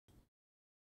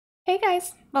Hey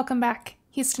guys, welcome back.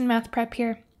 Houston Math Prep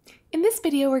here. In this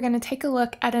video, we're going to take a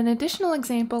look at an additional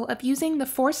example of using the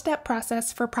four-step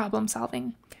process for problem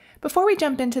solving. Before we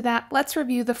jump into that, let's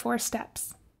review the 4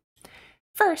 steps.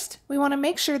 First, we want to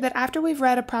make sure that after we've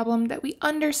read a problem that we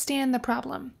understand the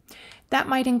problem. That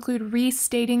might include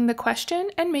restating the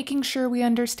question and making sure we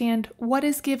understand what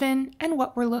is given and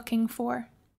what we're looking for.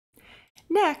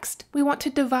 Next, we want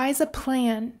to devise a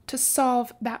plan to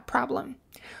solve that problem.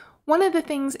 One of the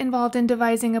things involved in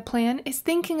devising a plan is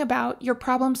thinking about your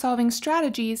problem-solving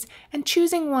strategies and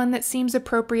choosing one that seems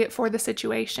appropriate for the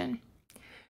situation.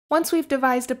 Once we've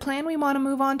devised a plan, we want to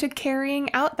move on to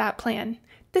carrying out that plan.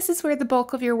 This is where the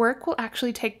bulk of your work will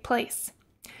actually take place.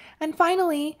 And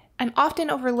finally, and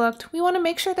often overlooked, we want to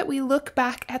make sure that we look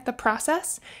back at the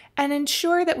process and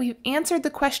ensure that we've answered the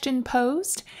question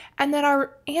posed and that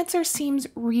our answer seems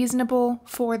reasonable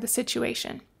for the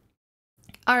situation.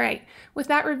 All right, with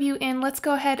that review in, let's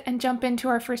go ahead and jump into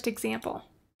our first example.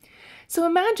 So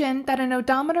imagine that an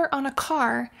odometer on a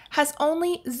car has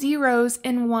only zeros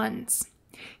and ones.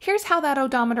 Here's how that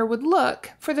odometer would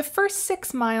look for the first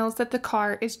 6 miles that the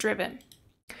car is driven.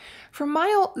 For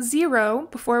mile 0,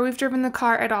 before we've driven the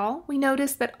car at all, we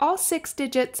notice that all 6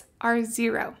 digits are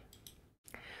 0.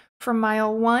 For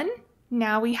mile 1,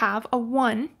 now we have a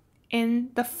 1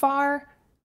 in the far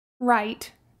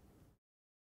right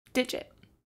digit.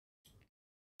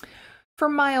 For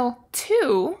mile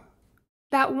 2,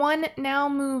 that 1 now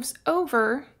moves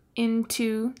over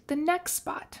into the next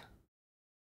spot.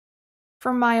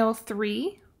 For mile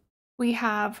 3, we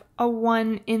have a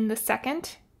 1 in the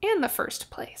second and the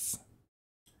first place.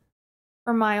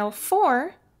 For mile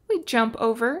 4, we jump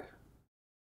over.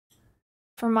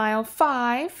 For mile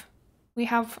 5, we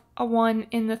have a 1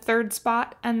 in the third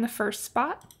spot and the first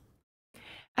spot.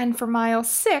 And for mile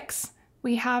 6,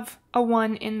 we have a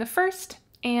 1 in the first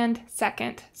and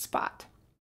second spot.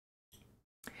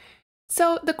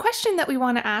 So the question that we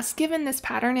want to ask given this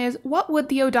pattern is, what would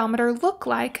the odometer look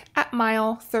like at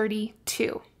mile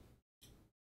 32?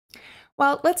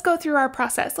 Well, let's go through our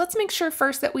process. Let's make sure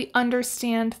first that we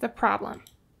understand the problem.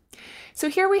 So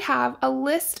here we have a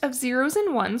list of zeros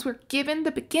and ones. We're given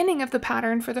the beginning of the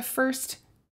pattern for the first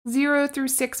 0 through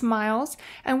 6 miles,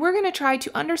 and we're going to try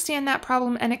to understand that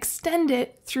problem and extend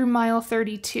it through mile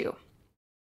 32.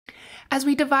 As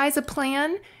we devise a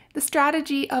plan, the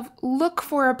strategy of look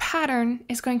for a pattern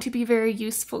is going to be very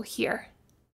useful here.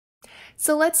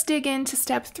 So let's dig into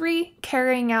step 3,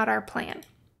 carrying out our plan.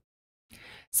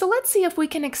 So let's see if we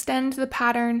can extend the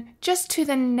pattern just to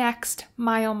the next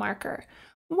mile marker.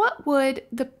 What would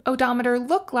the odometer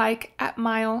look like at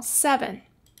mile 7?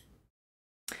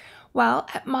 Well,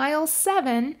 at mile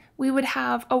 7, we would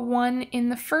have a 1 in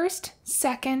the first,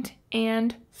 second,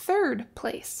 and third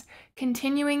place,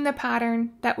 continuing the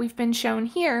pattern that we've been shown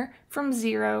here from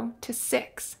 0 to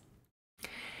 6.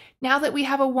 Now that we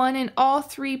have a 1 in all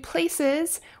 3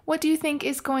 places, what do you think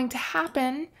is going to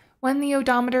happen when the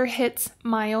odometer hits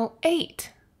mile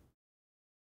 8?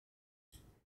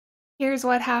 Here's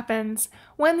what happens.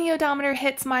 When the odometer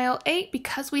hits mile 8,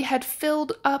 because we had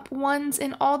filled up 1s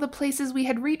in all the places we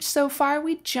had reached so far,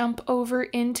 we jump over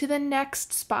into the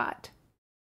next spot.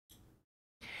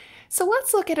 So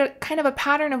let's look at a kind of a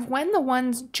pattern of when the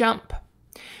 1s jump.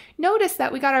 Notice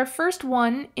that we got our first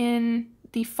 1 in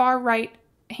the far right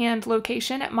hand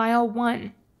location at mile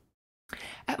 1.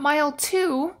 At mile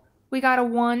 2, we got a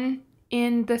 1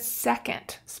 in the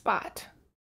second spot.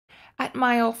 At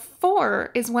mile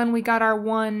 4 is when we got our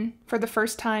 1 for the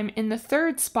first time in the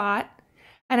third spot.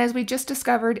 And as we just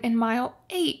discovered, in mile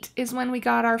 8 is when we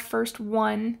got our first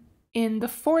 1 in the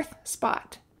fourth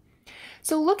spot.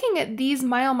 So looking at these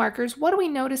mile markers, what do we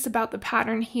notice about the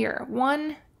pattern here?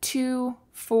 1, 2,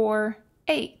 4,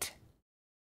 8.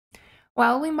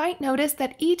 Well, we might notice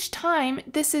that each time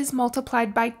this is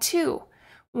multiplied by 2.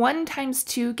 1 times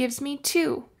 2 gives me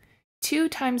 2. 2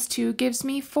 times 2 gives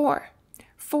me 4.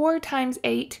 4 times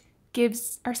 2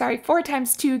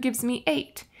 gives me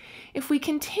 8. If we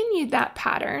continued that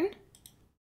pattern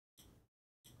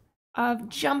of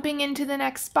jumping into the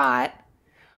next spot,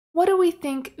 what do we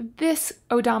think this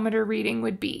odometer reading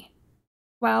would be?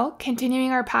 Well,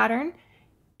 continuing our pattern,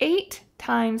 8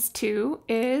 times 2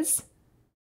 is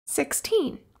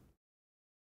 16.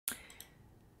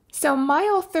 So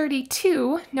mile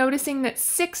 32, noticing that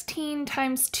 16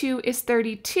 times 2 is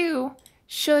 32,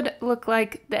 should look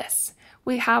like this.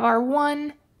 We have our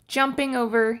 1 jumping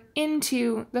over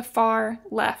into the far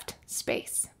left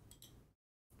space.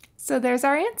 So there's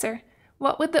our answer.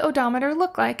 What would the odometer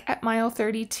look like at mile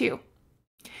 32?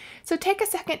 So take a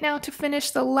second now to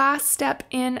finish the last step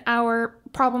in our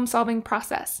problem-solving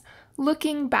process,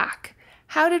 looking back.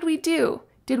 How did we do?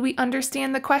 Did we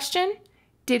understand the question?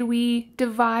 Did we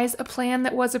devise a plan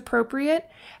that was appropriate?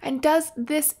 And does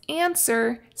this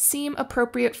answer seem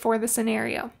appropriate for the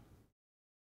scenario?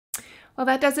 Well,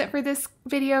 that does it for this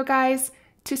video, guys.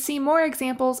 To see more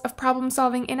examples of problem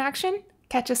solving in action,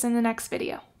 catch us in the next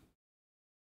video.